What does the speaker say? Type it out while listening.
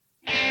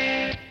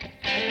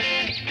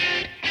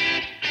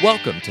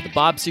Welcome to the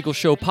Bob Siegel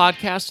Show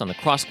podcast on the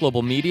Cross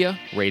Global Media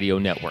Radio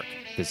Network.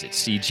 Visit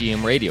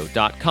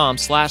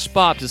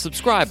cgmradio.com/Bob to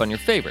subscribe on your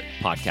favorite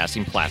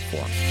podcasting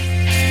platform.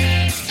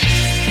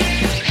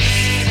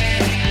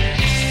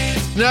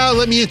 Now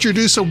let me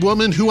introduce a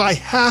woman who I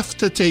have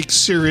to take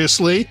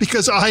seriously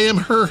because I am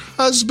her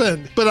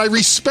husband, but I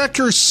respect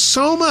her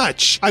so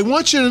much. I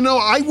want you to know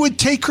I would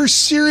take her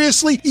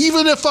seriously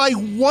even if I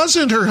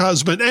wasn't her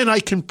husband, and I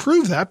can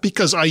prove that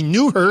because I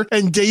knew her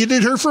and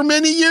dated her for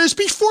many years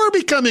before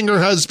becoming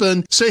her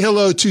husband. Say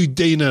hello to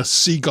Dana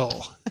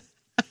Siegel.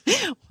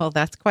 Well,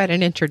 that's quite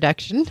an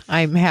introduction.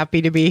 I'm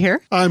happy to be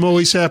here. I'm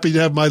always happy to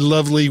have my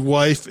lovely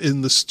wife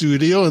in the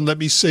studio. And let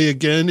me say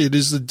again, it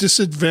is the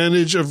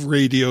disadvantage of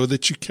radio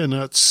that you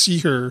cannot see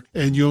her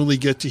and you only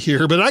get to hear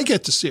her. But I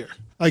get to see her.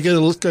 I get to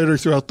look at her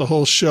throughout the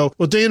whole show.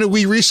 Well, Dana,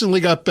 we recently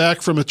got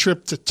back from a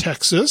trip to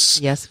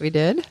Texas. Yes, we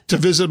did. To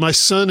visit my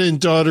son and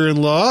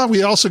daughter-in-law.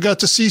 We also got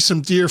to see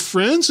some dear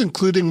friends,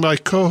 including my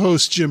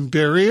co-host Jim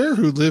Barrier,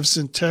 who lives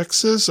in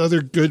Texas,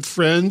 other good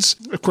friends.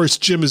 Of course,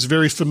 Jim is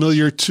very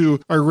familiar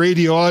to our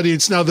radio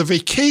audience. Now, the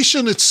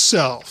vacation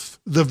itself,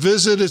 the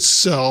visit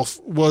itself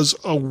was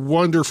a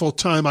wonderful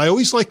time. I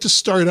always like to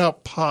start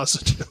out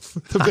positive.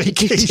 The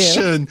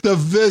vacation, the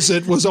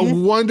visit was a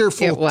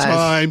wonderful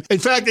time. In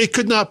fact, it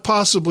could not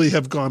possibly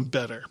have gone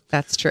better.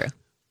 That's true.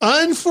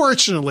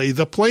 Unfortunately,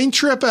 the plane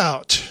trip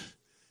out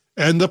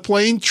and the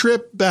plane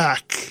trip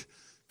back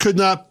could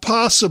not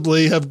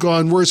possibly have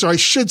gone worse. Or I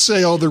should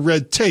say all the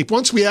red tape.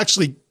 Once we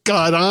actually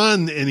got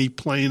on any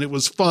plane, it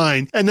was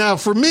fine. And now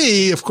for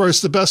me, of course,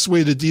 the best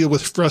way to deal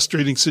with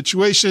frustrating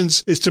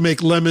situations is to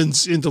make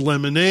lemons into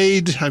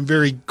lemonade. I'm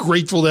very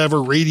grateful to have a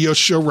radio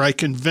show where I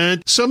can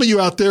vent. Some of you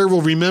out there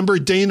will remember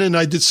Dana and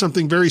I did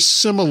something very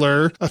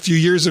similar a few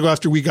years ago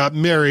after we got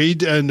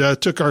married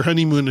and took our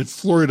honeymoon in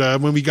Florida.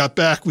 When we got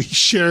back, we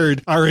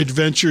shared our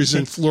adventures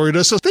in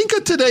Florida. So think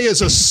of today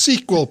as a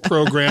sequel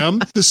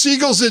program, The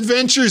Siegel's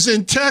Adventures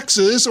in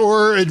Texas,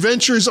 or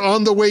Adventures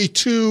on the Way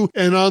to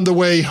and on the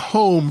Way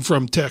Home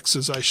from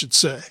Texas, I should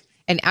say.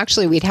 And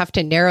actually, we'd have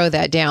to narrow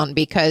that down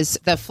because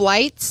the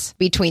flights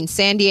between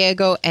San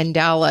Diego and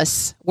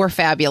Dallas were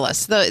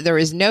fabulous. There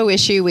was no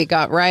issue. We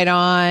got right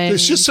on.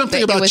 There's just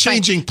something about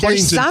changing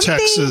planes in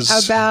Texas. There's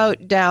something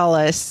about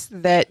Dallas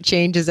that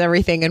changes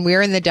everything. And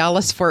we're in the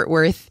Dallas-Fort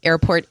Worth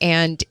airport.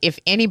 And if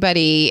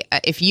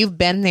you've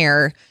been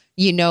there,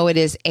 you know it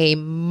is a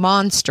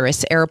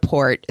monstrous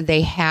airport.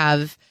 They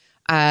have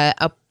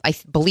I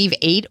believe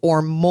 8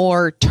 or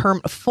more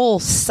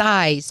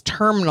full-size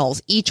terminals,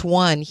 each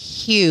one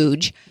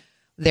huge.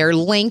 They're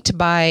linked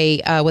by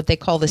what they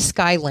call the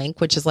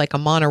Skylink, which is like a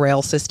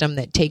monorail system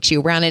that takes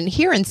you around. And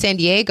here in San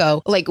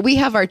Diego, like we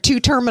have our 2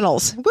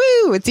 terminals.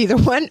 Woo! It's either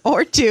 1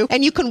 or 2.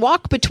 And you can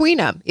walk between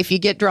them. If you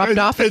get dropped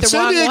off at the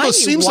wrong one, San Diego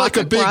seems like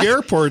a big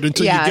airport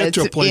until you get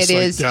to a place like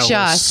Dallas. It is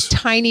just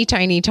tiny,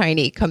 tiny,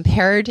 tiny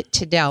compared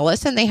to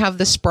Dallas. And they have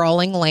the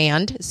sprawling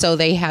land. So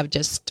they have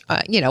just,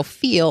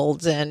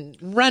 fields and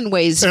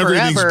runways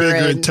Everything's forever.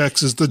 Everything's bigger in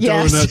Texas. The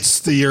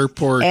donuts, the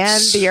airports.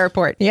 And the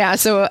airport. Yeah.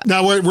 So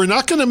now we're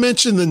not going to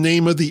mention the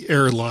name of the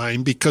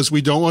airline because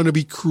we don't want to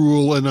be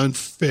cruel and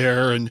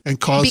unfair and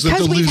cause them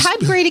to lose. Because we've had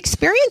great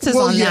experiences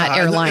on that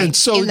airline and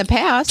so in the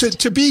past.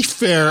 To be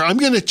fair, I'm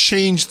going to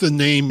change the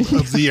name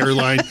of the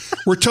airline.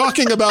 We're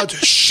talking about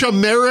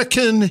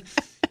Shamerican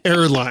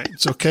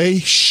Airlines, okay?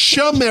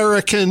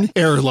 Shamerican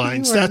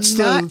Airlines. That's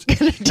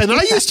and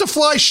I used to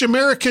fly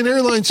Shamerican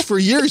Airlines for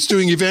years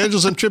doing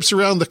evangelism trips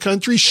around the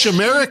country.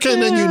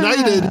 Shamerican and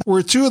United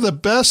were 2 of the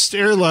best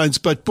airlines,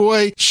 but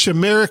boy,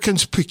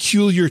 Shamerican's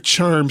peculiar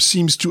charm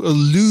seems to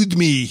elude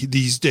me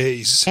these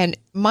days. And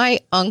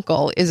my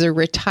uncle is a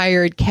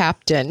retired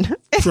captain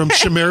from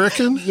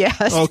Shamerican.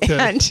 Yes. Okay.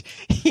 And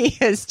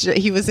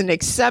he was an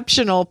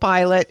exceptional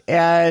pilot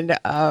and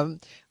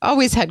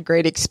always had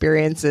great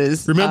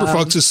experiences. Remember,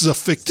 folks, this is a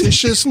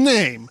fictitious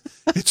name.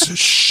 It's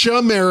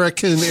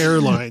Shamerican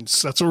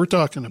Airlines. That's what we're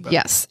talking about.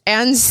 Yes.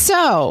 And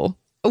so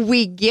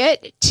we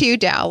get to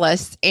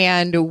Dallas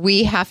and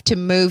we have to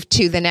move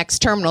to the next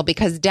terminal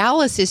because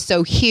Dallas is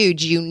so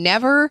huge. You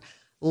never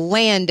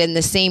land in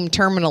the same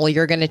terminal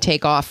you're going to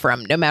take off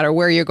from, no matter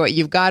where you're going.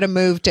 You've got to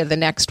move to the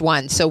next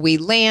one. So we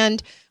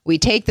land. We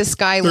take the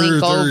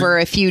Skylink over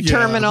a few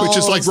terminals. Which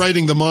is like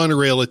riding the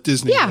monorail at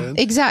Disneyland. Yeah,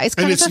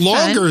 exactly. It's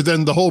longer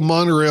than the whole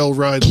monorail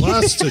ride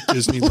lasts at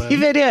Disneyland.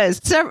 It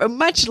is.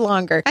 Much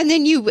longer. And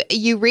then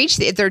you reach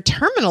their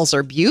terminals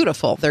are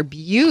beautiful. They're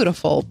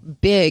beautiful,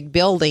 big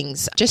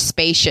buildings, just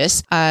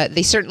spacious.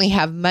 They certainly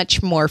have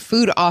much more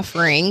food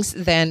offerings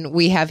than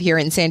we have here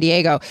in San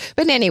Diego.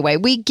 But anyway,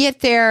 we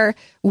get there.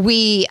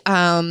 We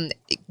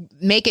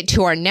make it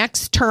to our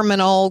next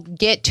terminal,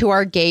 get to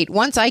our gate.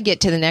 Once I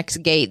get to the next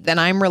gate, then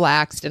I'm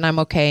relaxed and I'm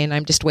okay. And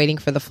I'm just waiting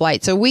for the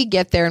flight. So we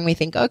get there and we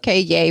think, okay,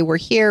 yay, we're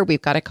here.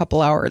 We've got a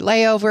couple hour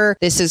layover.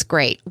 This is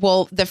great.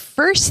 Well, the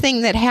first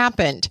thing that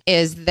happened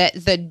is that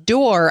the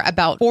door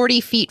about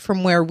 40 feet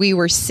from where we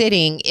were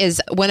sitting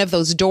is one of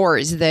those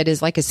doors that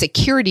is like a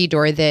security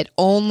door that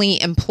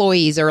only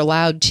employees are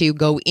allowed to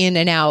go in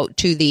and out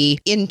to the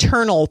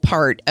internal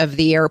part of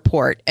the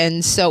airport.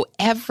 And so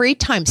every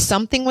time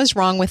something was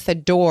wrong with the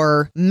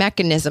door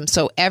mechanism,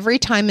 so every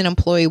time an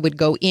employee would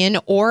go in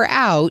or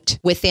out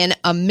within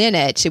a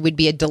minute, it would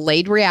be a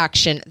delayed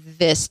reaction.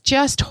 This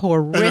just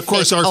horrific And of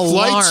course, our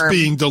alarm. flight's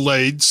being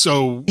delayed.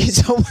 So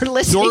we're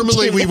listening.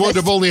 Normally to we this. would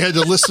have only had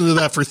to listen to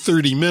that for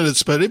 30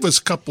 minutes, but it was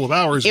a couple of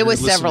hours. It was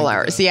several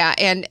hours, yeah.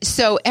 And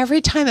so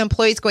every time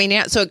employees going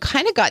out, so it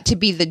kind of got to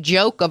be the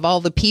joke of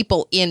all the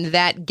people in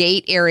that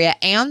gate area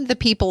and the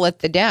people at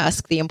the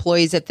desk, the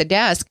employees at the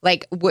desk,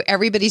 like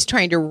everybody's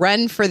trying to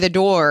run for the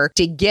door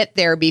to get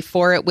there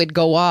before it would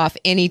go off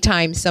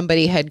anytime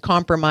somebody had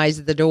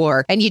compromised the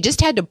door. And you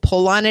just had to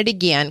pull on it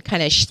again,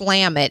 kind of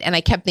slam it. And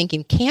I kept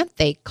thinking, can't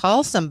they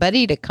call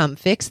somebody to come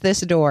fix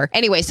this door?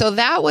 Anyway, so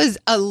that was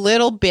a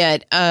little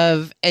bit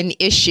of an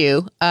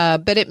issue,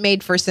 but it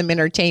made for some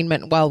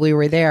entertainment while we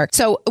were there.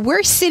 So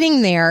we're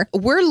sitting there,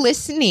 we're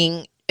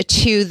listening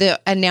to the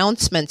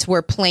announcements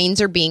where planes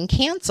are being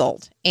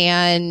canceled.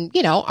 And,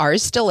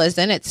 ours still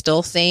isn't. It's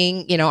still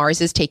saying,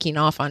 ours is taking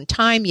off on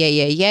time. Yay,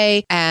 yay,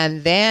 yay.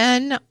 And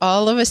then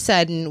all of a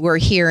sudden we're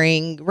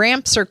hearing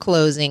ramps are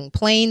closing,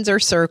 planes are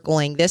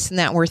circling, this and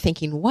that. We're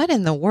thinking, what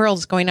in the world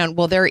is going on?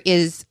 Well, there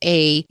is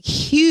a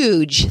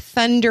huge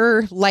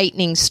thunder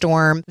lightning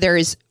storm.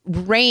 There's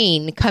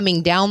rain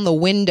coming down the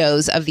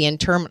windows of the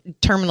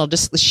terminal,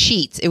 just the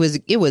sheets. It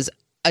was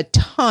a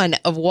ton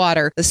of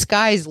water. The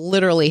skies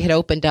literally had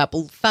opened up.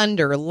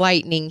 Thunder,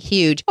 lightning,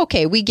 huge.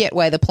 Okay, we get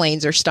why the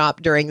planes are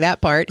stopped during that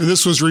part. And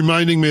this was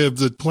reminding me of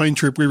the plane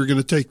trip we were going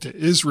to take to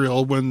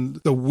Israel when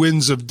the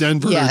winds of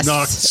Denver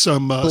knocked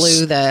some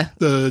blew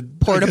the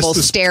portable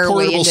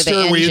stairway into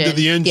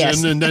the engine.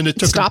 Yes. And then it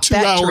took them 2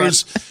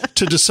 hours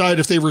to decide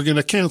if they were going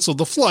to cancel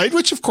the flight,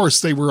 which of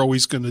course they were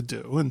always going to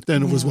do. And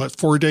then it was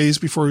 4 days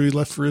before we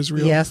left for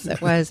Israel. Yes, it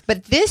was.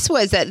 But this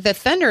was the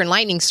thunder and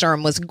lightning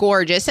storm was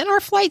gorgeous, and our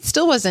flight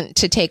still wasn't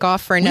to take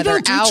off for another hour.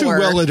 We don't do too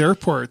well at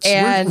airports.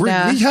 And, we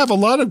have a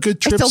lot of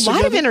good trips. It's a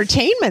lot of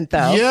entertainment,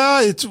 though.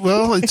 Yeah,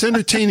 it's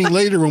entertaining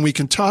later when we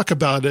can talk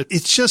about it.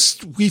 It's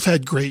just, we've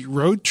had great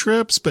road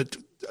trips, but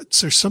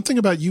there's something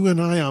about you and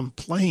I on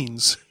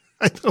planes.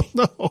 I don't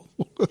know.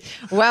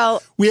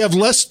 Well, we have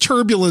less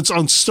turbulence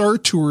on Star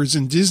Tours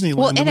in Disneyland.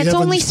 Well, and it's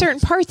only certain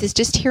parts. It's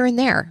just here and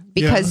there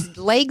because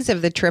legs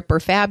of the trip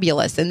are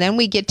fabulous. And then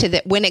we get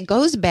to when it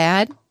goes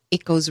bad,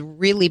 it goes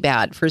really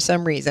bad for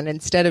some reason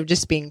instead of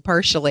just being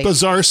partially.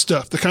 Bizarre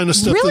stuff, the kind of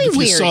stuff really that if you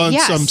weird. saw in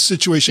some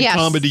situation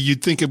comedy,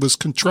 you'd think it was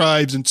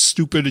contrived and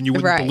stupid and you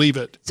wouldn't believe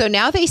it. So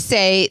now they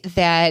say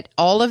that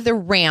all of the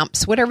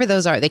ramps, whatever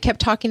those are, they kept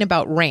talking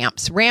about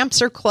ramps.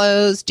 Ramps are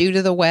closed due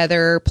to the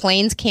weather.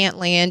 Planes can't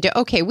land.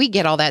 Okay, we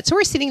get all that. So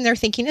we're sitting there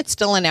thinking it's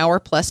still an hour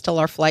plus till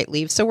our flight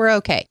leaves. So we're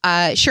okay.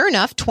 Sure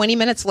enough, 20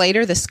 minutes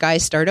later, the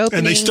skies start opening.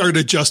 And they start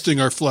adjusting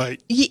our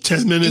flight.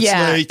 10 minutes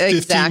late,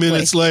 15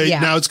 minutes late.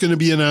 Yeah. Now it's going to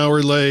be an hour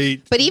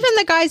late. But even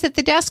the guys at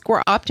the desk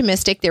were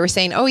optimistic. They were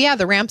saying, oh, yeah,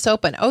 the ramp's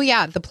open. Oh,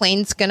 yeah, the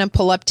plane's going to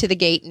pull up to the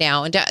gate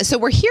now. And so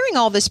we're hearing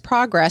all this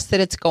progress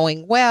that it's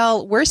going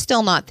well. We're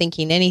still not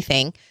thinking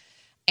anything.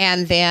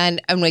 And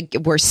then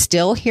we're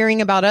still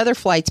hearing about other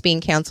flights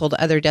being canceled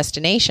to other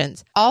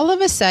destinations. All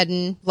of a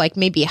sudden, like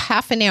maybe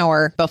half an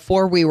hour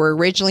before we were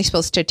originally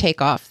supposed to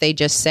take off, they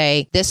just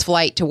say, this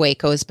flight to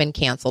Waco has been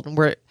canceled.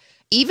 And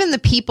even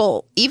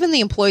the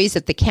employees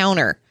at the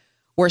counter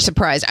were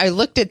surprised. I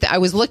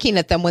was looking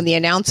at them when the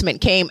announcement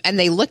came, and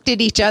they looked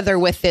at each other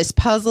with this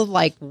puzzled,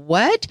 like,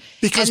 what?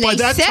 Because and by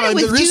that time,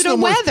 it was due to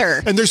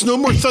weather. And there's no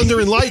more thunder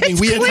and lightning.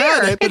 We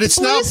had it, but it's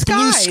now blue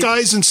skies.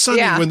 skies and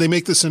sunny when they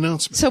make this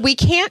announcement. So we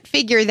can't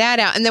figure that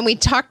out. And then we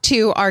talked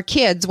to our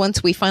kids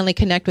once we finally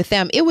connect with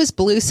them. It was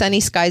blue, sunny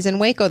skies in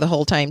Waco the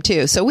whole time,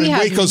 too. So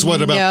Waco's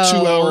about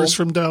 2 hours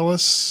from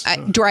Dallas?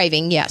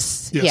 Driving,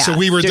 yes. Yeah. So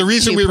the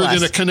reason we were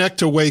going to connect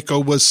to Waco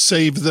was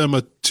save them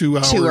a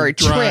 2-hour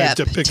drive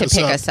to pick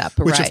us up,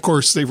 which of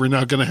course they were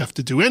now going to have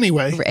to do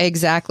anyway.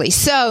 Exactly.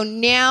 So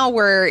now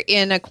we're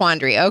in a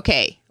quandary.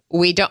 Okay.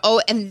 We don't.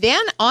 Oh, and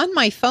then on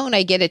my phone,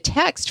 I get a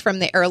text from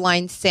the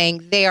airline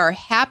saying they are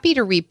happy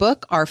to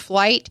rebook our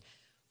flight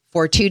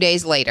for 2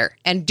 days later.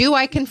 And do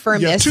I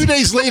confirm this? 2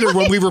 days later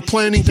when we were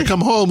planning to come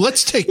home,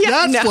 let's take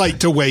flight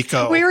to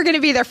Waco. We were going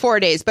to be there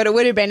 4 days, but it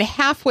would have been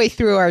halfway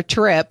through our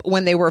trip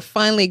when they were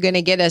finally going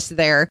to get us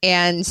there.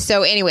 And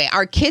so anyway,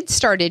 our kids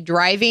started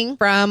driving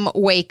from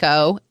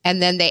Waco,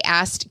 and then they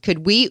asked,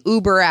 could we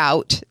Uber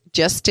out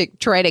just to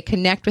try to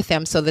connect with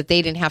them so that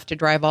they didn't have to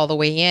drive all the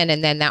way in.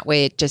 And then that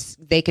way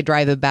they could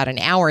drive about an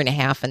hour and a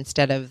half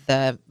instead of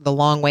the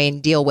long way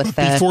and deal with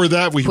the Before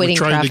that, we were trying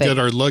traffic. to get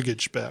our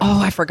luggage back.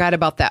 Oh, I forgot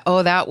about that.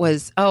 Oh, that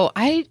was,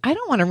 I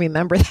don't want to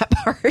remember that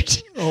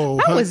part. Oh,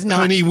 that was not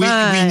honey,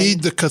 fun. we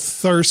need the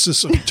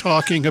catharsis of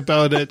talking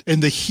about it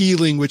and the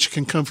healing which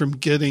can come from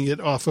getting it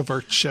off of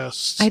our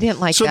chests. I didn't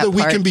like so that that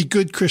we part. can be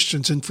good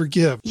Christians and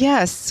forgive.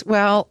 Yes.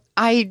 Well,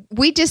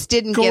 we just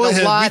didn't Go get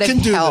ahead. a lot We of can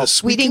do help.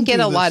 this. We We didn't can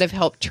get do a lot this. of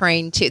help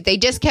trying to. They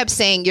just kept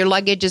saying your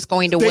luggage is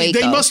going to Waco.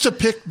 They must have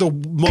picked the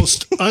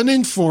most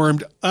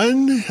uninformed,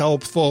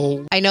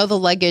 unhelpful. I know the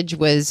luggage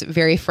was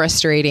very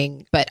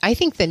frustrating, but I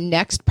think the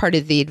next part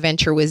of the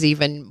adventure was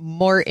even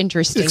more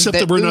interesting. Except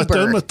the that we're not Uber.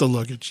 done with the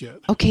luggage yet.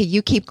 Okay,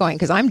 you keep going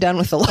because I'm done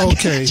with the luggage.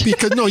 Okay,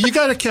 because no, you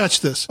got to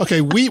catch this. Okay,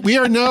 we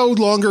are no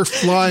longer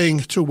flying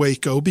to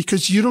Waco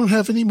because you don't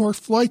have any more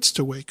flights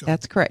to Waco.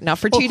 That's correct. Not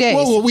for 2 days.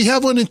 Well, we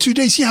have one in 2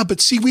 days. Yeah, but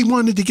see, we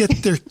wanted to get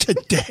there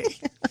today.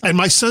 And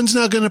my son's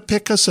now going to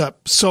pick us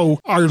up. So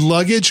our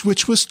luggage,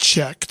 which was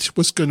checked,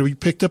 was going to be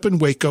picked up in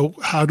Waco.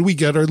 How do we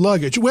get our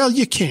luggage? Well,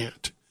 you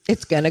can't.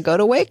 It's going to go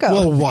to Waco.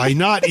 Well, why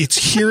not? It's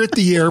here at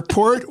the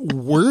airport.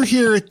 We're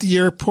here at the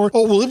airport.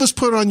 Oh, well, it was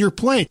put on your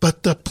plane.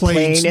 But the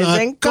plane's Plane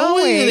not isn't going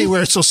going.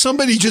 anywhere. So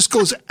somebody just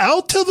goes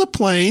out to the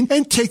plane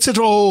and takes it.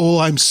 Oh,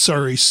 I'm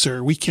sorry,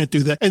 sir. We can't do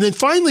that. And then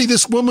finally,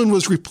 this woman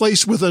was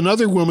replaced with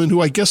another woman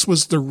who I guess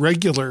was the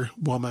regular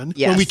woman.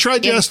 Yes. When we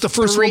tried to In ask the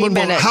first 3 woman,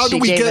 well, minutes, how do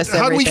she we gave get us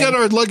our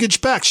everything.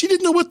 luggage back? She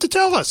didn't know what to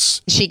tell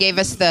us. She gave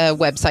us the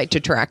website to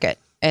track it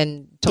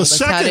and told The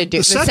us how to do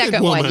the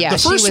second woman. one. Yeah, the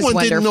first she was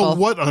one didn't know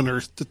wonderful. what on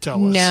earth to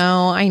tell us.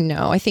 No, I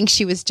know. I think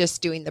she was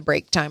just doing the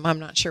break time. I'm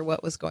not sure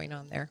what was going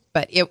on there,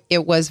 but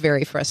it was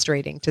very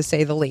frustrating to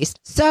say the least.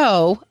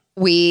 So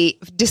we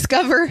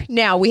discover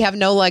now we have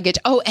no luggage.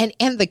 Oh, and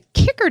the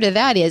kicker to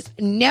that is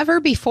never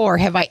before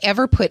have I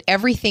ever put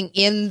everything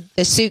in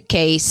the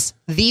suitcase,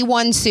 the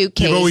one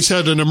suitcase. You've always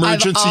had an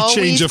emergency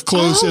change of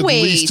clothes at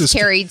least. Always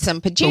carried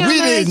some pajamas, we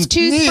didn't need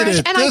toothbrush,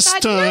 it and I this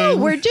thought, time. no,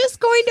 we're just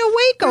going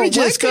to Waco. We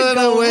just What could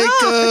got go to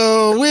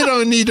wrong? Waco. We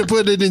don't need to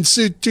put it in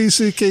two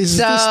suitcases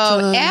So this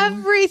time.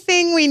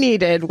 everything we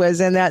needed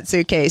was in that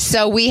suitcase.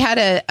 So we had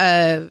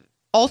a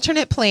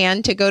alternate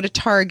plan to go to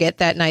Target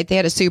that night. They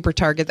had a super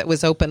Target that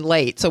was open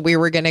late. So we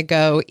were going to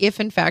go, if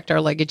in fact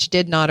our luggage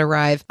did not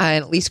arrive,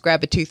 and at least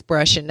grab a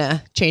toothbrush and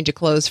a change of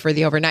clothes for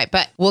the overnight.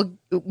 But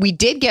we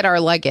did get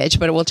our luggage,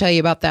 but we'll tell you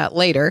about that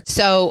later.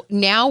 So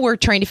now we're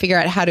trying to figure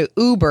out how to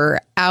Uber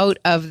out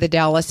of the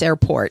Dallas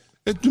airport.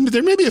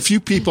 There may be a few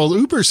people.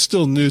 Uber's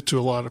still new to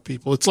a lot of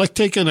people. It's like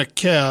taking a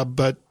cab,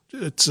 but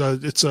it's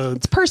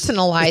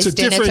Personalized. it's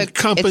a different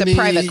company. It's a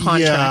private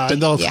contract. Yeah,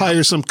 and they'll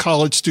hire some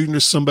college student or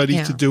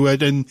somebody to do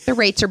it. And the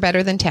rates are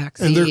better than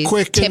taxis. And they're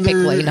quick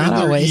typically, and not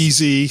they're always.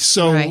 easy.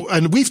 So, Right.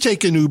 and we've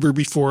taken Uber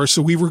before,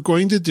 so we were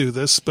going to do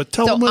this, but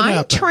tell them what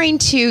happened.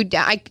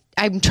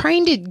 I'm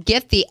trying to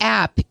get the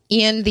app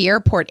in the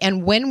airport.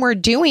 And when we're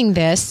doing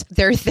this,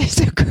 there's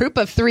a group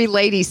of 3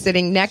 ladies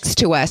sitting next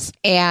to us,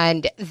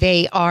 and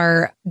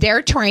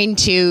they're trying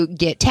to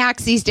get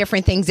taxis,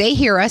 different things. They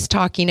hear us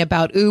talking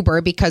about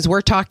Uber because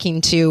we're talking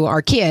to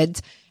our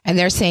kids, and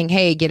they're saying,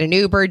 hey, get an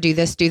Uber, do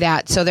this, do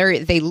that. So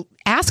they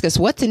ask us,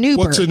 what's an Uber?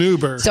 What's an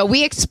Uber? So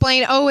we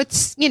explain,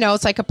 it's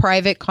like a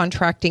private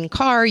contracting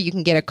car. You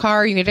can get a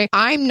car.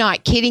 I'm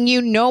not kidding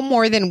you. No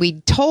more than we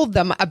told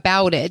them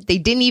about it. They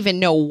didn't even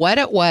know what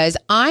it was.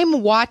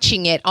 I'm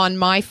watching it on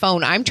my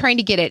phone. I'm trying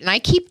to get it. And I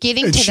keep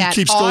getting And to she that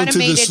keeps going to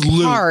this automated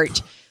loop.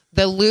 part,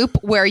 the loop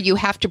where you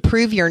have to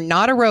prove you're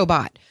not a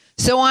robot.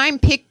 So I'm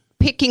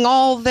picking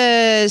all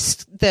the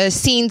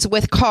scenes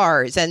with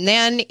cars, and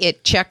then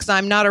it checks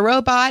I'm not a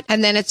robot,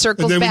 and then it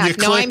circles and then back.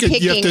 When you No, I'm click it,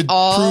 picking you have to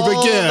all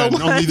prove again.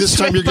 the Only this ones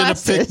time you're with going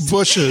to pick buses.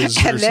 bushes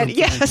And or then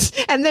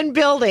something. and then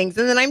buildings,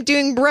 and then I'm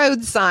doing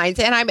road signs,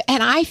 and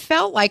I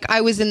felt like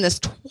I was in this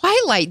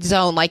twilight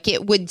zone. Like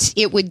it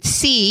would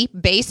see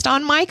based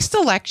on my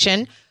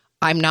selection,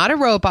 I'm not a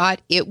robot.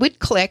 It would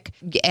click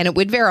and it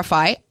would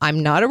verify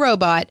I'm not a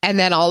robot. And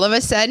then all of a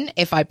sudden,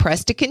 if I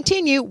press to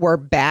continue, we're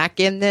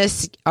back in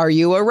this "Are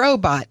you a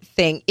robot?"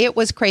 thing. It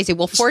was crazy.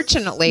 Well,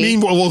 fortunately,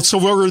 Meanwhile, so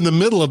we're in the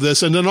middle of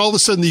this, and then all of a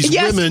sudden, these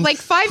women, like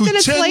 5 who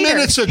minutes 10 later,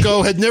 minutes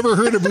ago had never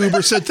heard of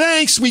Uber, said,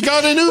 "Thanks, we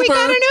got an Uber. We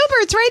got an Uber.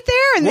 It's right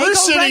there." And We're they go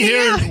sitting running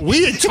here. out.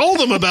 We had told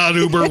them about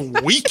Uber.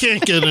 We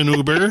can't get an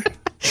Uber.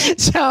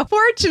 So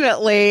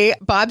fortunately,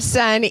 Bob's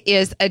son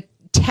is a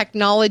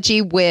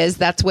technology whiz.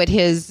 That's what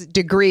his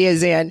degree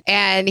is in.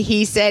 And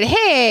he said,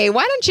 hey,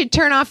 why don't you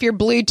turn off your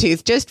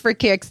Bluetooth just for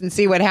kicks and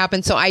see what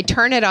happens? So I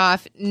turn it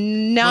off.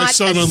 My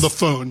son on the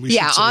phone. We should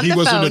say. On He the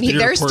wasn't phone. at the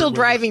They're airport still with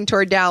driving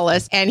toward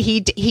Dallas. And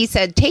he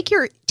said, take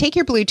your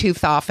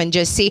Bluetooth off and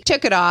just see.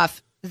 Took it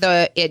off.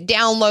 It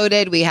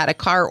downloaded. We had a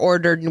car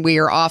ordered, and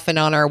we were off and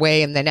on our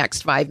way in the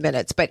next 5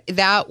 minutes. But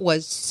that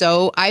was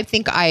I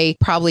think I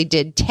probably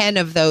did 10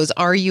 of those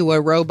 "Are you a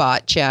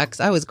robot?"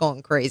 checks. I was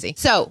going crazy.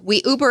 So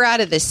we Uber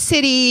out of the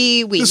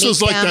city. This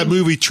was like that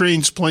movie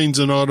Trains, Planes,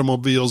 and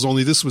Automobiles,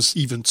 only this was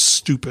even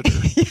stupider.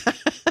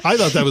 I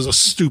thought that was a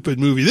stupid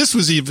movie. This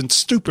was even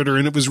stupider,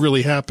 and it was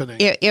really happening.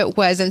 It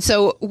was. And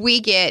so we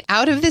get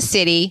out of the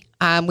city.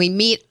 We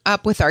meet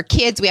up with our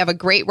kids. We have a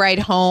great ride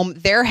home.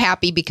 They're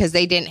happy because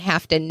they didn't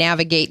have to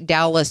navigate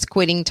Dallas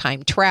quitting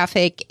time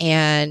traffic,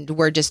 and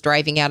we're just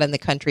driving out in the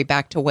country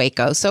back to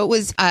Waco. So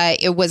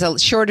it was a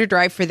shorter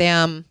drive for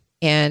them,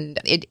 and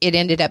it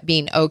ended up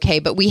being okay.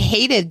 But we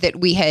hated that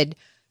we had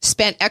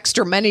spent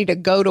extra money to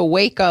go to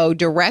Waco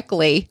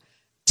directly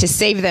to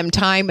save them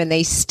time, and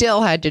they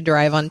still had to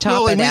drive on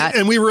top of that.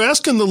 And we were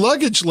asking the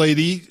luggage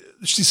lady.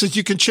 She said,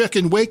 you can check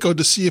in Waco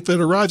to see if it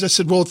arrives. I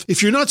said, well,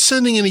 if you're not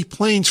sending any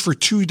planes for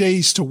 2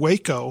 days to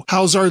Waco,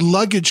 how's our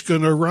luggage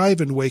going to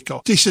arrive in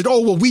Waco? They said, oh,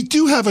 well, we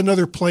do have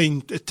another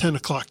plane at 10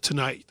 o'clock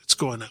tonight. It's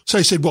going out. So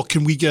I said, well,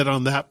 can we get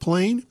on that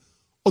plane?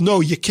 Oh, no,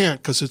 you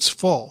can't because it's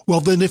full. Well,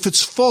 then if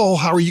it's full,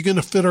 how are you going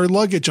to fit our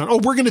luggage on? Oh,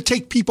 we're going to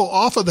take people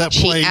off of that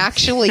plane. She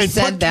actually and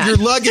said put that. your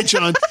luggage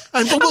on.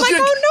 I'm like, well,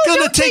 you're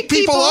going to take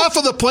people off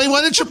of the plane.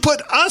 Why don't you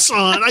put us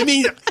on? I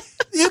mean,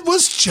 it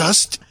was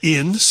just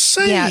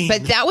insane. Yeah,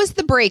 but that was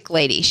the brake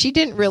lady. She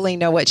didn't really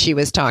know what she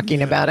was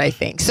talking about, I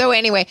think. So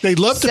anyway. They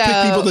love to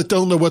pick people that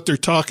don't know what they're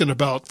talking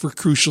about for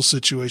crucial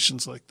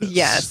situations like this.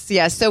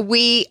 Yes. So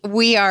we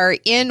are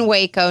in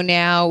Waco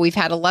now. We've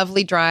had a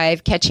lovely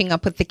drive, catching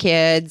up with the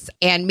kids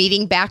and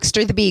meeting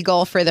Baxter the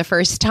Beagle for the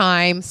first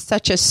time.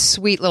 Such a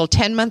sweet little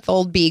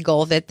 10-month-old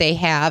beagle that they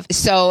have.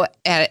 So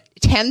at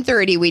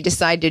 10:30, we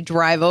decided to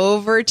drive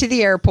over to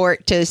the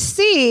airport to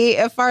see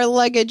if our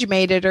luggage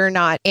made it or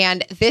not.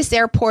 And this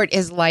airport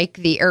is like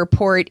the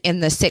airport in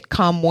the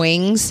sitcom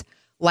Wings,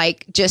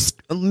 like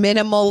just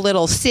minimal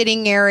little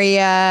sitting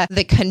area.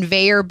 The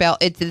conveyor belt,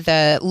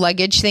 the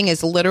luggage thing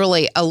is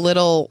literally a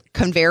little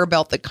conveyor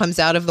belt that comes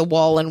out of the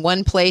wall in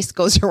one place,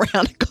 goes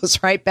around, and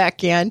goes right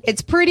back in.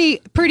 It's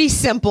pretty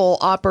simple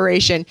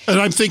operation.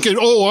 And I'm thinking,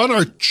 on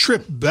our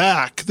trip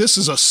back, this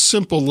is a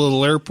simple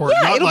little airport.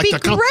 Yeah, not it'll like be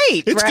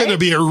great. It's going to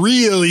be a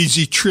real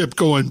easy trip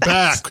going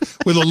back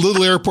with a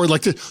little airport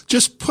like this.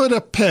 Just put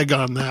a peg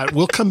on that.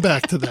 We'll come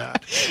back to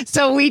that.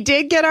 So we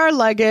did get our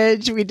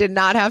luggage. We did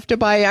not have to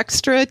buy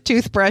extra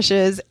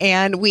toothbrushes,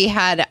 and we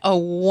had a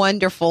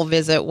wonderful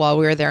visit while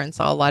we were there and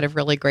saw a lot of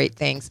really great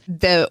things.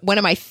 One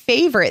of my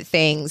favorite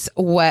things,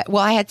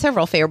 I had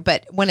several favorite,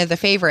 but one of the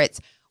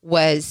favorites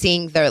was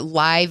seeing the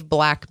live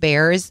black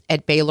bears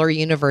at Baylor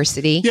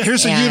University. Yeah,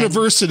 here's a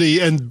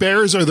university, and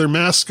bears are their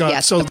mascot.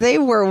 Yes, so they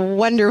were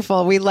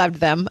wonderful. We loved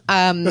them.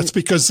 That's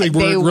because they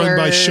weren't run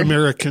by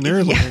American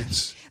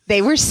Airlines. Yeah,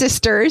 they were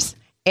sisters.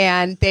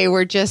 And they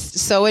were just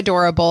so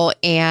adorable.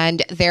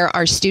 And there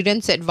are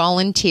students that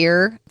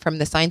volunteer from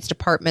the science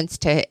departments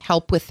to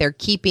help with their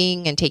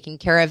keeping and taking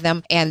care of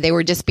them. And they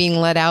were just being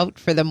let out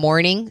for the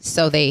morning.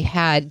 So they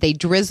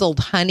drizzled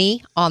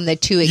honey on the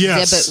two exhibit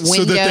windows.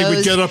 So that they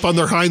would get up on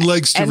their hind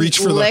legs to reach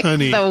for the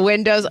honey. The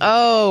windows.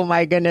 Oh,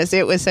 my goodness.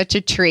 It was such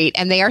a treat.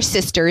 And they are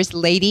sisters,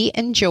 Lady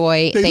and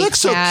Joy. They look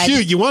so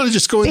cute. You want to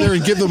just go in there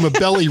and give them a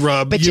belly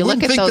rub. But you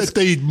wouldn't think that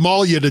they'd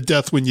maul you to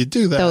death when you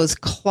do that. Those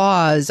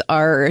claws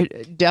are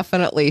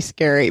definitely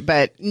scary,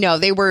 but no,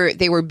 they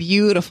were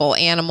beautiful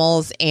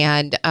animals,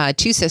 and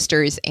two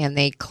sisters, and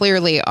they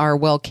clearly are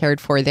well cared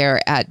for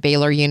there at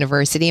Baylor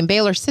University. And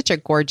Baylor's such a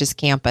gorgeous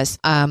campus,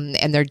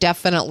 and they're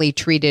definitely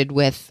treated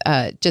with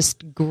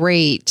just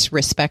great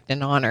respect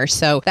and honor.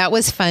 So that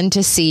was fun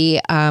to see.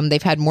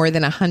 They've had more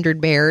than 100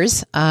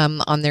 bears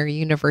on their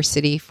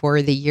university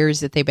for the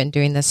years that they've been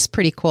doing this.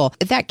 Pretty cool.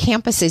 That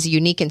campus is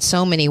unique in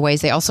so many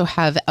ways. They also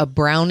have a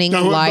Browning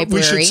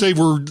library. We should say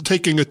we're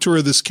taking a tour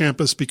of this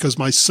campus because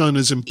my son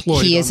is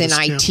employed. He is in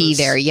IT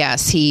there.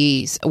 Yes,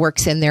 he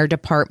works in their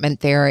department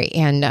there,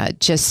 and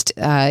it's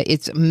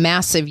a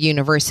massive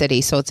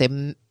university, so it's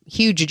a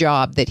huge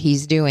job that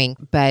he's doing.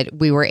 But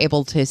we were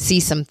able to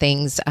see some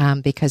things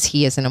because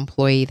he is an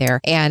employee there.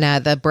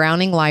 And the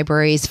Browning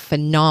Library is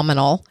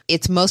phenomenal.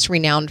 It's most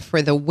renowned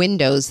for the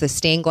windows, the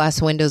stained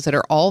glass windows that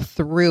are all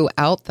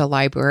throughout the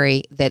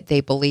library that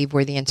they believe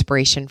were the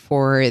inspiration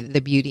for the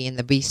Beauty and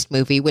the Beast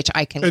movie, which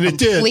I can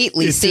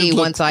completely see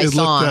once I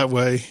saw it. That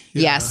way.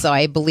 Yeah. Yes, so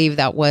I believe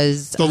that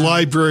was the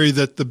library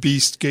that the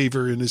Beast gave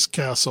her in his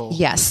castle.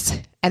 Yes.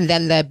 And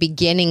then the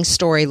beginning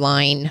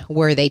storyline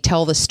where they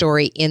tell the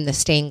story in the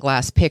stained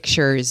glass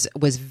pictures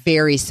was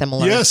very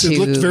similar. Yes, it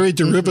looked very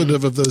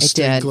derivative of those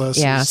stained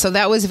glasses. Yeah, so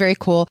that was very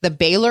cool. The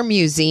Baylor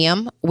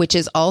Museum, which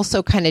is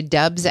also kind of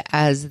dubbed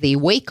as the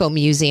Waco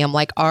Museum,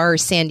 like our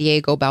San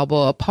Diego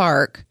Balboa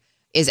Park,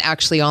 is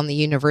actually on the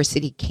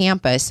university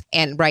campus.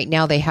 And right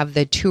now they have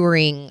the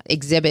touring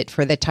exhibit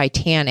for the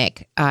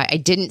Titanic. I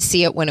didn't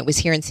see it when it was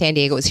here in San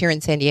Diego. It was here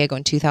in San Diego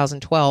in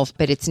 2012,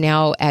 but it's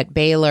now at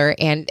Baylor.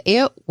 And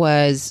it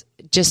was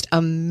just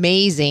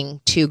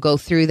amazing to go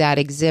through that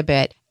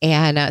exhibit.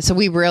 And so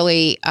we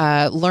really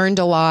learned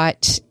a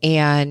lot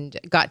and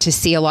got to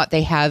see a lot.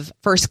 They have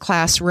first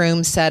class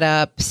rooms set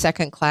up,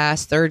 second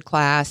class, third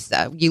class.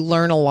 You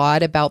learn a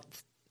lot about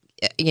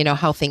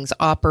how things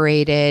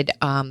operated,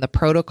 the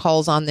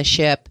protocols on the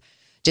ship,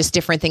 just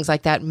different things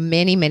like that.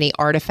 Many, many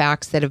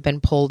artifacts that have been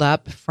pulled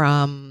up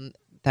from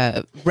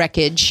the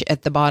wreckage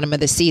at the bottom of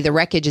the sea. The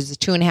wreckage is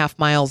 2.5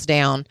 miles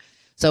down.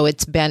 So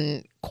it's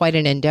been quite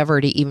an endeavor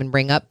to even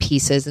bring up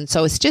pieces. And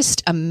so it's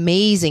just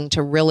amazing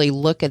to really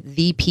look at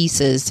the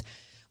pieces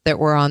that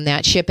were on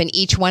that ship. And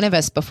each one of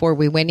us, before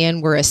we went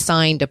in, were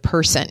assigned a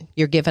person.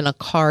 You're given a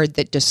card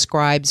that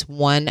describes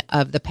one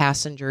of the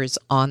passengers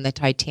on the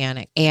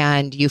Titanic.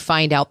 And you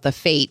find out the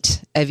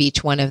fate of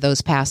each one of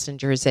those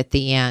passengers at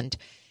the end.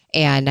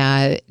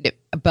 And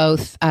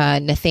both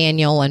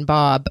Nathaniel and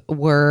Bob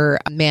were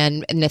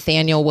men.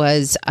 Nathaniel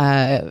was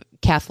a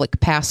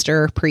Catholic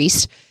pastor,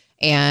 priest,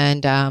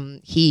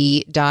 and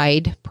he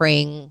died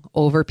praying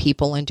over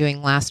people and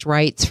doing last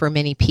rites for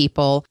many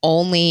people.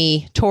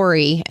 Only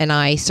Tori and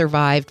I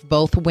survived,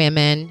 both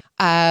women.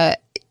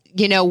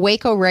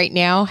 Waco right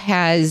now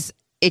has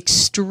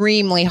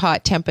extremely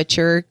hot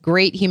temperature,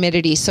 great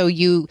humidity. So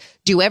you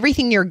do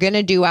everything you're going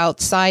to do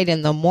outside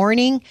in the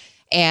morning.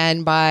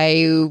 And by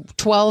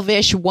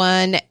 12-ish,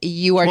 1,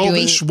 you are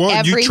doing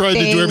everything. You try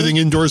to do everything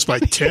indoors by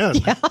 10.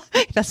 Yeah,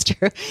 that's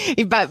true.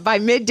 But by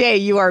midday,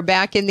 you are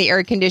back in the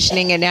air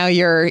conditioning, and now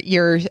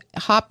you're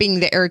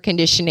hopping the air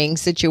conditioning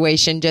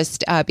situation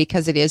just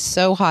because it is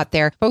so hot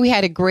there. But we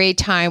had a great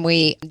time.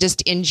 We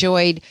just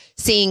enjoyed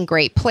seeing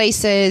great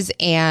places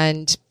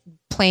and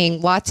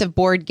playing lots of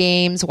board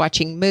games,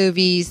 watching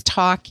movies,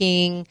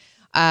 talking,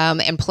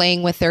 and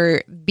playing with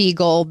their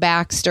beagle,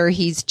 Baxter.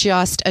 He's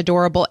just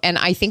adorable. And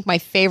I think my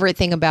favorite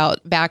thing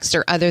about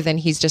Baxter, other than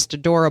he's just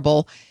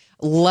adorable,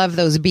 love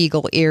those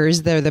beagle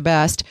ears. They're the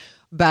best.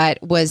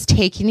 But was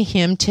taking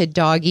him to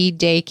doggy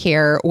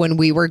daycare when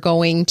we were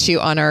going to,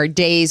 on our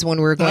days when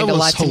we were going to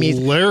lots of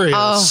music. Hilarious.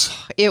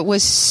 Oh, it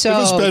was so. It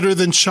was better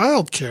than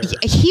childcare.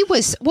 He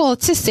was, well,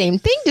 it's the same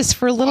thing, just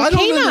for little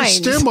canines. I don't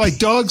understand why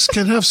dogs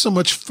can have so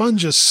much fun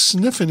just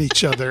sniffing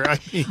each other. I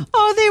mean,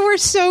 oh, they were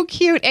so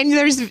cute. And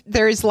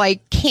there's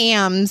like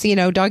cams,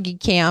 doggy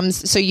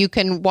cams, so you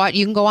can watch.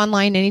 You can go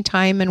online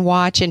anytime and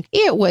watch. And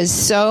it was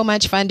so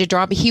much fun to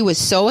drop. He was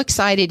so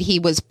excited. He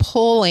was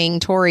pulling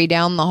Tori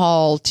down the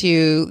hall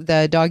to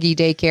the doggy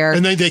daycare,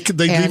 and they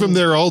leave him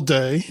there all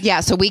day.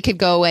 Yeah, so we could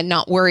go and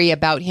not worry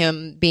about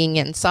him being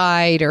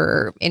inside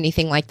or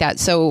anything like that.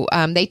 So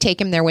they take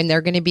him there when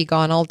they're going to be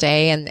gone all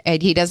day, and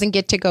he doesn't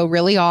get to go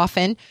really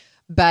often.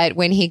 But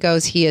when he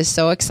goes, he is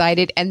so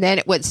excited. And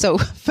then what's so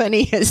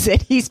funny is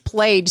that he's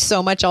played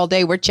so much all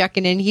day. We're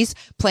checking in. He's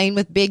playing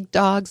with big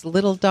dogs,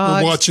 little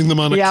dogs. We're watching them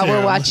on a cam. Yeah,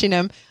 we're watching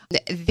him.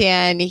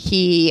 Then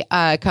he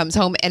comes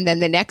home. And then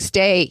the next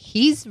day,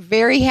 he's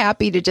very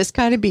happy to just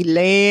kind of be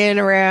laying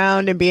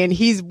around and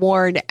he's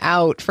worn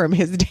out from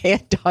his day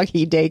at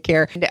doggy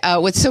daycare.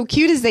 And, what's so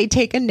cute is they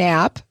take a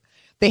nap.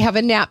 They have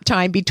a nap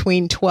time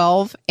between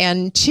 12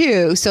 and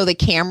 2. So the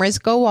cameras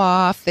go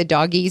off. The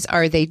doggies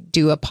they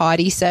do a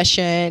potty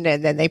session,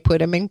 and then they put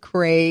them in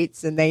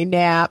crates and they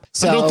nap.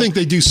 So I don't think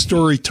they do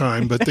story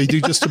time, but they do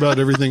just about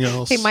everything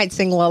else. They might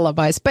sing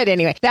lullabies. But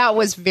anyway, that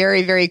was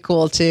very, very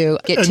cool to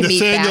get to meet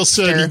Nathaniel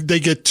Baxter. said they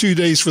get 2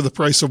 days for the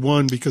price of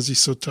one because he's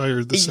so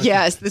tired the second.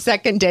 Yes, the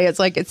second day, it's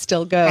like it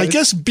still goes. I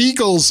guess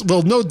beagles,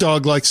 well, no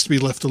dog likes to be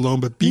left alone,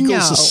 but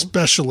beagles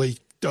especially.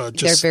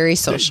 They're very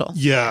social.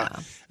 Yeah.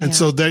 And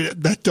so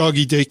that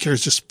doggy daycare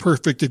is just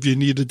perfect if you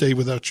need a day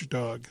without your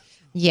dog.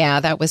 Yeah,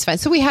 that was fun.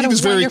 So we had a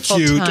wonderful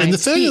very cute. time. And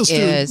Nathaniel's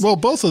doing, well,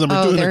 both of them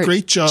are doing a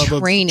great job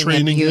of training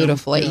him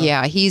beautifully. Him.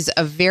 Yeah, he's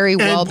a very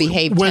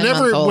well-behaved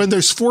 10-month-old. When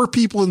there's 4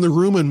 people in the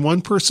room and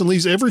one person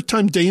leaves, every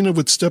time Dana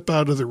would step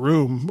out of the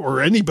room,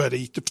 or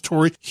anybody,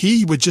 Tori,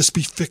 he would just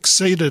be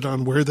fixated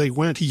on where they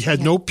went. He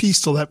had no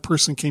peace till that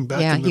person came back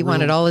in the room. Yeah, he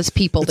wanted all his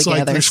people together.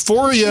 Like, there's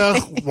 4 of you.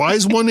 Why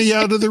is one of you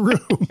out of the room?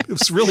 It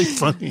was really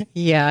funny.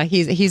 Yeah,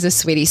 he's a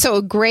sweetie. So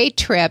a great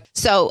trip.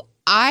 So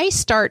I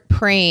start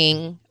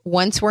praying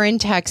once we're in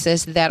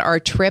Texas that our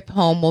trip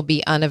home will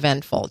be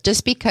uneventful,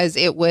 just because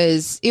it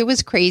was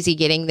crazy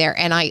getting there.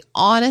 And I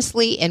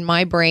honestly, in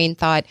my brain,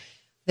 thought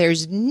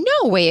there's no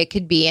way it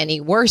could be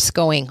any worse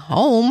going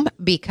home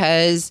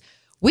because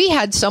we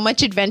had so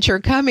much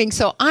adventure coming.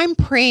 So I'm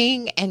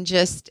praying and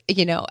just,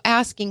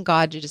 asking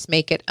God to just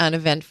make it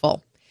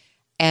uneventful.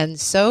 And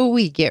so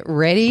we get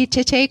ready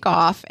to take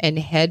off and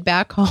head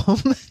back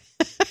home.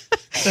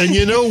 And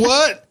you know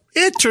what?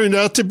 It turned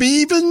out to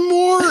be even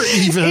more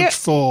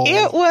eventful.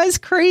 It was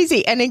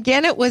crazy. And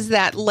again, it was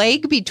that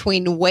leg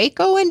between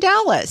Waco and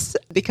Dallas,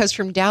 because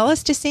from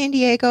Dallas to San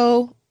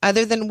Diego,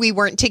 other than we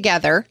weren't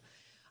together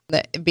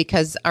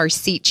because our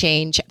seat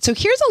change. So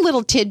here's a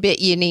little tidbit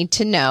you need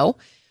to know.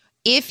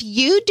 If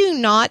you do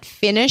not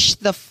finish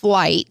the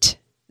flight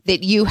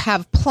that you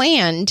have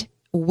planned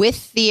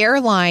with the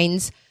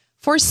airlines,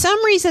 for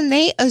some reason,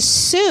 they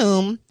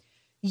assume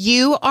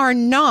you are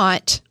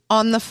not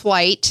on the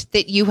flight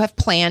that you have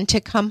planned to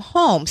come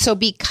home. So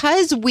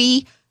because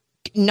we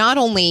not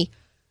only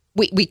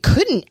we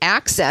couldn't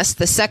access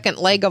the second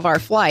leg of our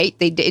flight,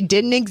 it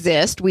didn't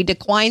exist. We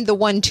declined the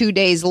one 2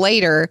 days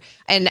later,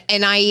 and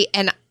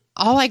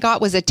all I got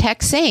was a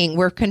text saying,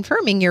 we're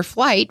confirming your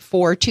flight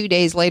for 2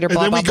 days later,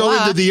 blah, blah, blah. And then we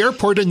go into the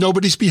airport and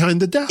nobody's behind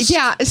the desk.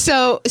 Yeah.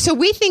 So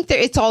we think that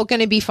it's all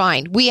going to be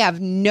fine. We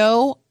have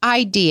no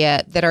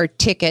idea that our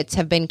tickets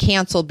have been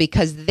canceled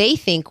because they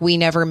think we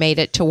never made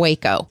it to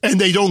Waco. And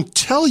they don't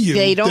tell you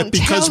that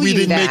because we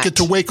didn't make it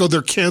to Waco,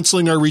 they're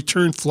canceling our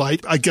return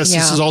flight. I guess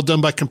this is all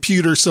done by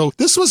computer. So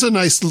this was a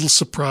nice little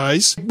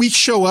surprise. We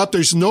show up.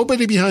 There's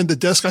nobody behind the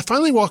desk. I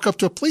finally walk up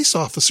to a police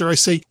officer. I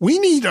say, we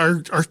need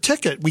our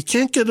ticket. We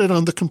can't get it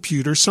on the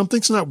computer.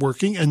 Something's not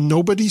working and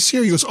nobody's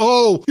here. He goes,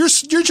 oh,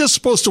 you're just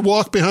supposed to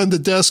walk behind the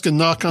desk and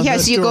knock on that door.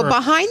 Yes, you go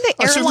behind the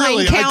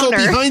airline counter. I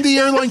go behind the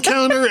airline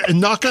counter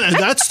and knock on, and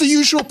that's the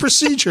usual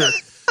procedure.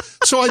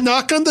 So I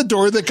knock on the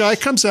door. The guy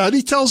comes out.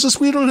 He tells us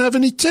we don't have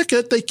any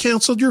ticket. They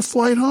canceled your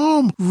flight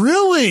home.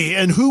 Really?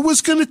 And who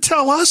was going to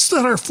tell us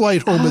that our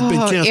flight home had been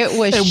canceled? It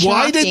was and shocking.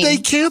 Why did they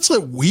cancel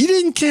it? We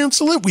didn't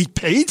cancel it. We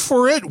paid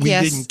for it. We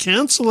didn't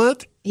cancel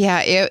it.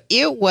 Yeah,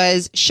 it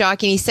was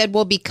shocking. He said,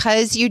 well,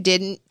 because you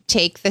didn't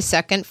take the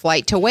second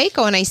flight to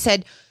Waco. And I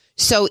said,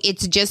 so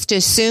it's just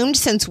assumed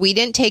since we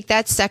didn't take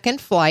that second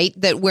flight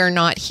that we're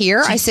not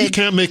here. I said, you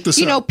can't make this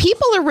up. You know,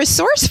 people are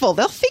resourceful.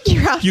 They'll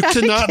figure out You how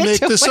cannot to get make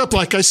to this Waco. up.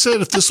 Like I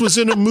said, if this was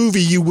in a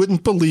movie, you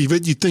wouldn't believe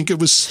it. You'd think it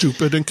was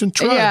stupid and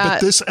contrived. Yeah.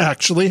 But this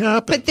actually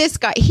happened. But this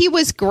guy, he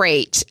was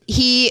great.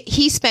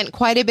 He spent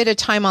quite a bit of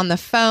time on the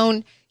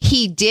phone.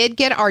 He did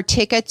get our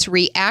tickets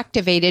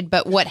reactivated,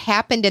 but what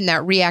happened in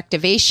that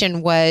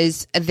reactivation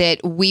was that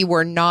we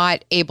were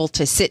not able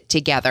to sit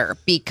together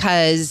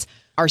because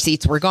our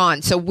seats were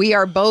gone. So we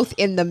are both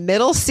in the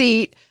middle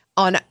seat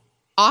on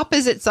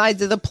opposite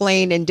sides of the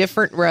plane in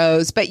different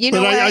rows. But you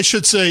know what? I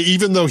should say,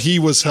 even though he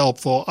was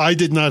helpful, I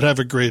did not have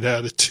a great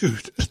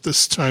attitude at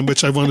this time,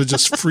 which I want to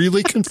just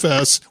freely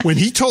confess. When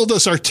he told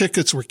us our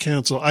tickets were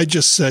canceled, I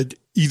just said,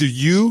 either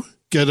you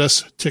get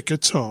us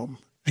tickets home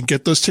and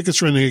get those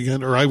tickets running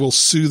again, or I will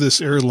sue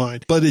this airline.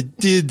 But it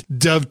did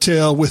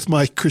dovetail with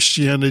my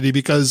Christianity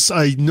because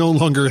I no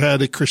longer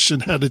had a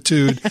Christian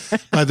attitude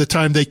by the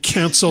time they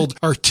canceled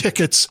our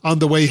tickets on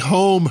the way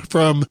home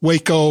from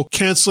Waco,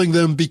 canceling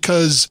them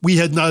because we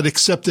had not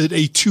accepted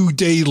a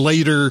 2-day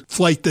later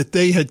flight that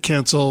they had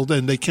canceled,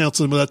 and they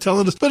canceled them without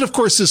telling us. But of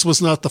course, this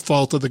was not the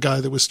fault of the guy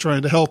that was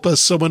trying to help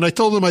us. So when I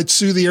told him I'd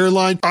sue the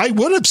airline, I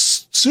would have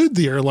sued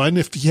the airline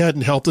if he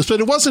hadn't helped us, but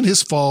it wasn't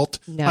his fault.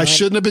 No, I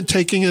shouldn't have been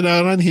taking it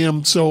out on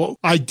him. So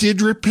I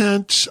did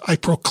repent. I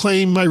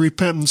proclaimed my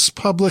repentance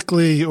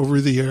publicly over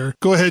the air.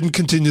 Go ahead and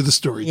continue the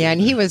story. Yeah, and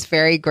he was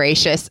very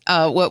gracious.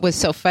 What was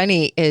so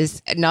funny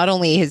is not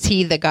only is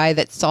he the guy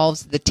that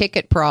solves the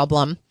ticket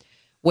problem,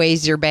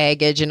 weighs your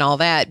baggage and all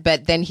that,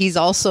 but then he's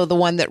also the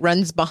one that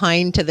runs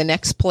behind to the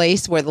next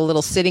place where the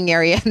little sitting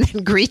area and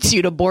then greets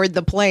you to board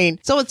the plane.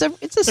 So it's a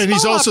small And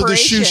he's also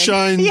operation. the shoe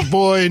shine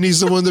boy, and he's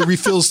the one that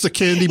refills the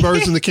candy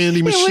bars in the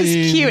candy machine.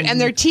 It was cute. And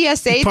their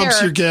TSA he pumps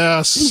there, your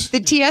gas.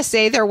 the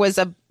TSA there was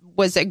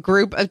a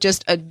group of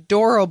just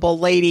adorable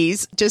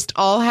ladies, just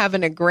all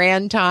having a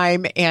grand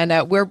time. And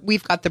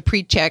we've got the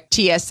pre-check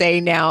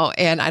TSA now,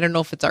 and I don't know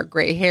if it's our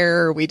gray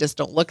hair or we just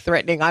don't look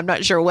threatening. I'm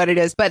not sure what it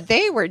is, but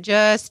they were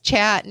just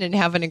chatting and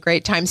having a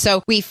great time.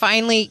 So we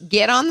finally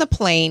get on the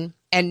plane,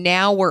 and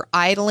now we're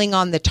idling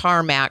on the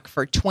tarmac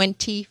for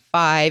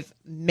 25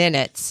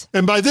 minutes.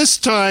 And by this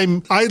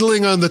time,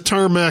 idling on the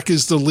tarmac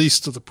is the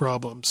least of the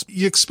problems.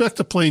 You expect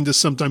a plane to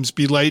sometimes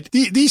be late.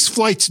 These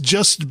flights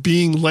just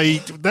being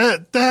late,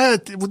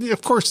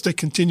 of course they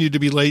continue to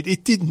be late.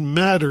 It didn't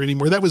matter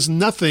anymore. That was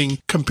nothing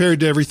compared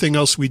to everything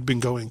else we'd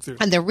been going through.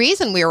 And the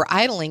reason we were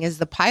idling is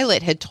the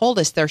pilot had told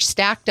us they're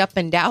stacked up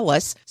in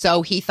Dallas.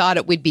 So he thought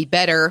it would be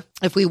better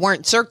if we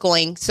weren't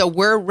circling. So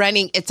we're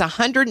running, it's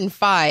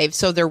 105.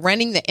 So they're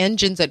running the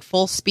engines at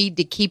full speed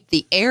to keep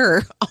the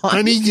air on.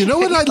 Honey, you know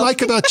what I'd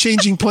like about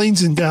changing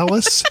planes in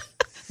Dallas?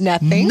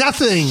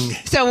 Nothing.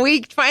 So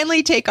we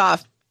finally take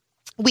off.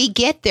 We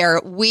get there.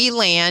 We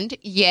land.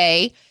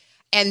 Yay.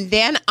 And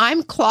then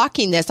I'm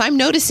clocking this. I'm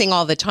noticing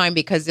all the time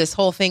because this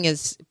whole thing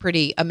is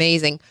pretty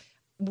amazing.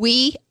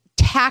 We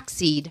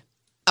taxied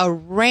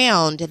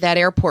around that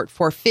airport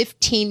for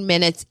 15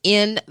 minutes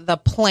in the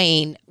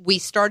plane. We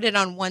started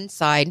on one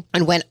side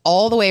and went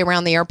all the way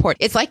around the airport.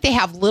 It's like they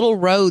have little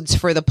roads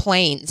for the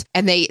planes,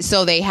 and they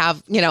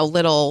have,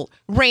 little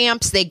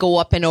ramps. They go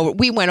up and over.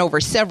 We went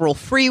over several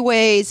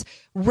freeways,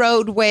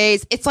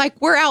 roadways. It's like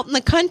we're out in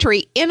the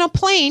country in a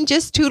plane,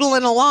 just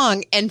tootling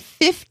along, and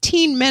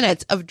 15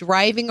 minutes of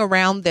driving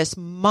around this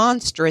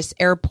monstrous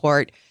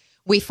airport.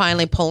 We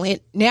finally pull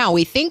in. Now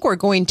we think we're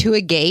going to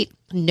a gate.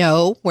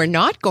 No, we're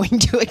not going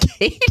to a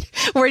gate.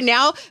 We're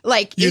now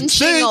You'd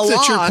inching think along.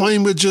 that your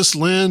plane would just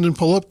land and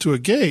pull up to a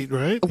gate,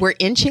 right? We're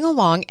inching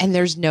along and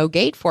there's no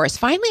gate for us.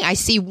 Finally, I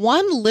see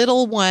one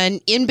little one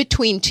in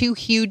between two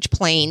huge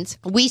planes.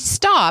 We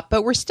stop,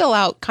 but we're still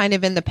out kind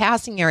of in the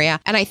passing area.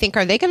 And I think,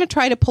 are they going to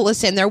try to pull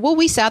us in there? Well,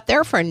 we sat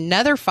there for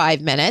another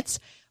 5 minutes.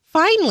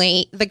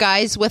 Finally, the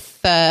guys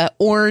with the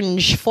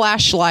orange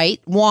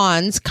flashlight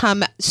wands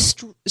come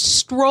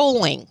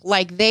strolling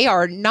like they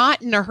are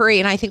not in a hurry.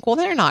 And I think, well,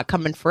 they're not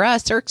coming for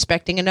us. They're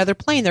expecting another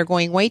plane. They're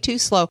going way too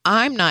slow.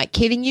 I'm not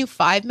kidding you.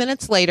 5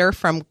 minutes later,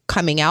 from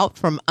coming out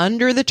from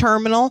under the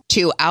terminal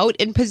to out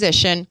in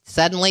position,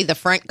 suddenly the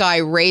front guy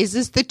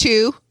raises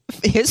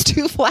his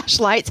two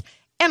flashlights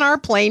And our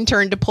plane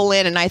turned to pull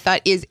in, and I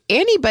thought, is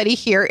anybody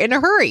here in a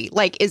hurry?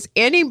 Like, is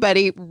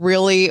anybody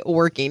really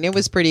working? It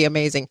was pretty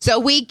amazing. So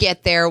we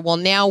get there. Well,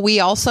 now we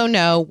also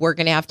know we're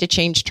going to have to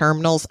change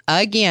terminals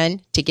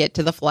again to get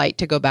to the flight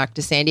to go back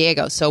to San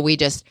Diego. So we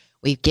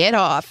get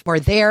off. We're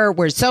there.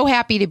 We're so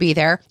happy to be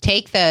there.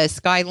 Take the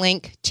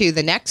Skylink to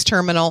the next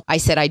terminal. I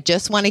said, I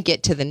just want to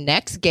get to the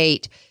next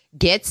gate,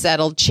 get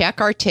settled, check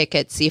our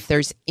tickets, see if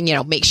there's,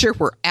 make sure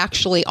we're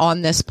actually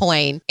on this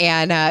plane.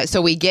 And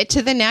so we get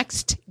to the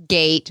next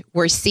gate.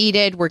 We're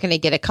seated. We're going to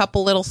get a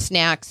couple little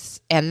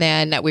snacks. And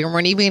then we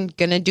weren't even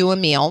going to do a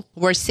meal.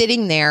 We're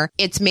sitting there.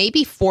 It's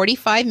maybe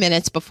 45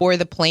 minutes before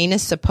the plane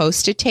is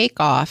supposed to take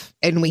off.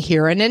 And we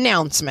hear an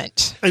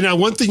announcement. And now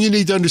one thing you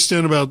need to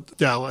understand about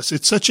Dallas,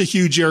 it's such a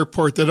huge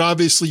airport that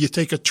obviously you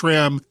take a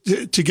tram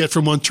to get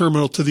from one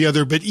terminal to the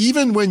other. But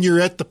even when you're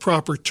at the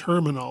proper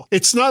terminal,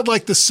 it's not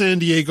like the San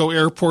Diego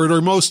airport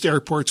or most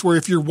airports where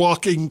if you're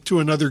walking to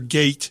another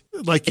gate,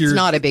 it's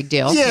not a big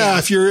deal.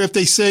 Yeah, if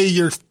they say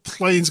your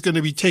plane's going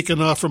to be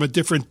taken off from a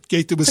different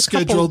gate that was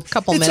scheduled,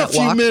 it's a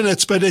few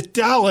minutes. But at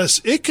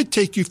Dallas, it could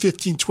take you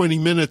 15, 20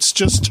 minutes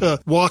just to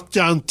walk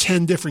down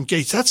 10 different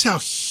gates. That's how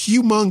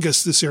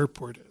humongous this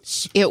airport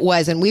is. It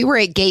was. And we were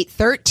at gate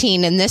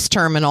 13 in this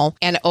terminal.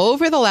 And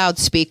over the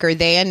loudspeaker,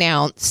 they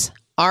announce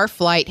our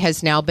flight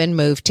has now been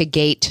moved to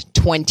gate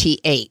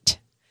 28.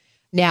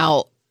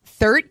 Now,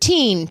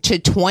 13 to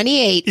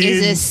 28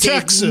 is a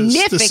Texas.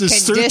 significant This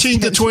is 13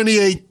 distance. to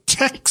 28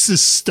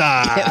 Texas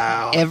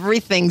style.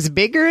 Everything's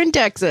bigger in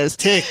Texas.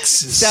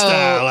 Texas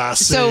style, I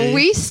say. So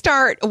we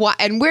start,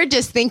 and we're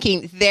just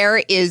thinking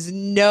there is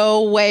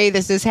no way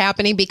this is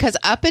happening because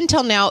up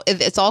until now,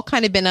 it's all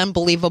kind of been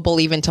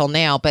unbelievable even till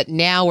now. But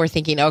now we're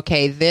thinking,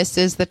 okay, this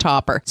is the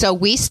topper. So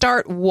we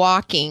start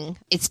walking.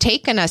 It's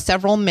taken us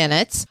several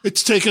minutes.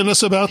 It's taken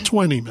us about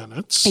 20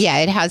 minutes. Yeah,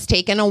 it has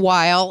taken a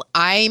while.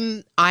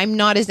 I'm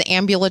not as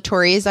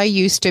ambulatory as I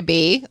used to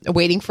be,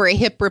 waiting for a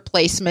hip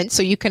replacement.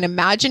 So you can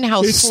imagine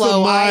how slow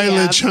the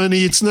mileage, honey.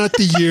 It's not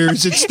the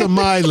years. It's the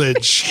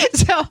mileage.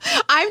 So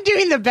I'm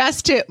doing the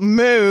best to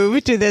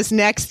move to this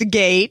next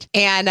gate.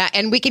 And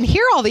we can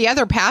hear all the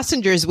other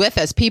passengers with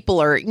us.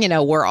 People are,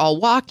 we're all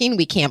walking.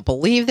 We can't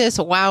believe this.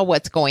 Wow,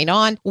 what's going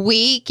on?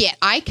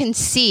 I can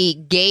see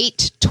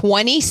gate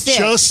 26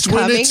 just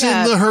when it's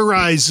up. in the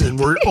horizon.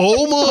 We're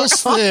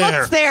almost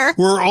there.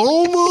 We're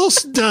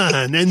almost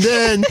done. And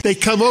then they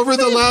come over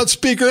the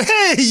loudspeaker.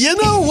 Hey, you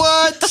know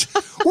what?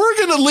 We're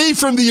going to leave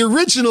from the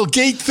original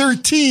gate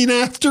 13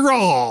 after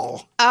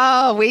all.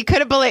 Oh, we could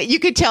have believed. You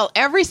could tell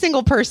every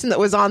single person that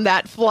was on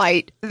that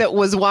flight that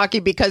was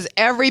walking because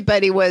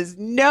everybody was,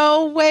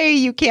 no way,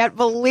 you can't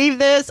believe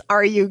this.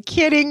 Are you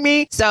kidding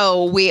me?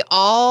 So we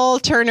all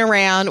turn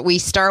around. We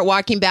start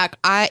walking back.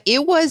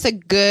 It was a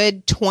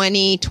good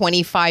 20,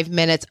 25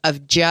 minutes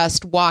of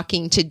just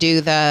walking to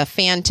do the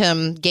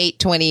Phantom gate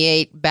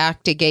 28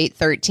 back to gate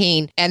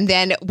 13. And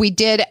then we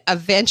did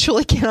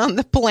eventually get on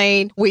the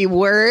plane. We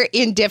were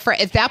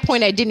indifferent. At that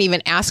point, I didn't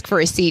even ask for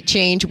a seat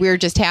change. We were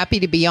just happy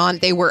to be on.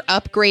 They were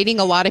upgrading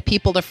a lot of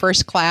people to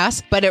first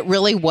class, but it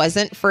really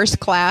wasn't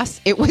first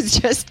class. It was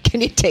just,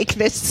 can you take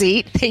this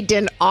seat? They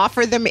didn't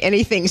offer them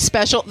anything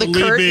special. The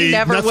curtain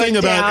never went down. Nothing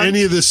about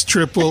any of this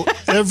trip will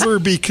ever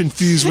be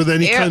confused with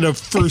any kind of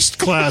first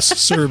class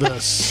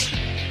service.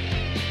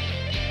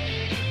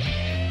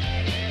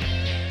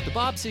 The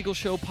Bob Siegel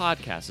Show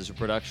podcast is a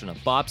production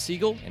of Bob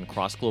Siegel and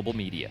Cross Global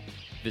Media.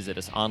 Visit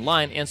us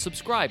online and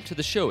subscribe to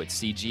the show at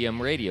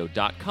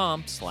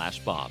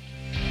cgmradio.com/Bob.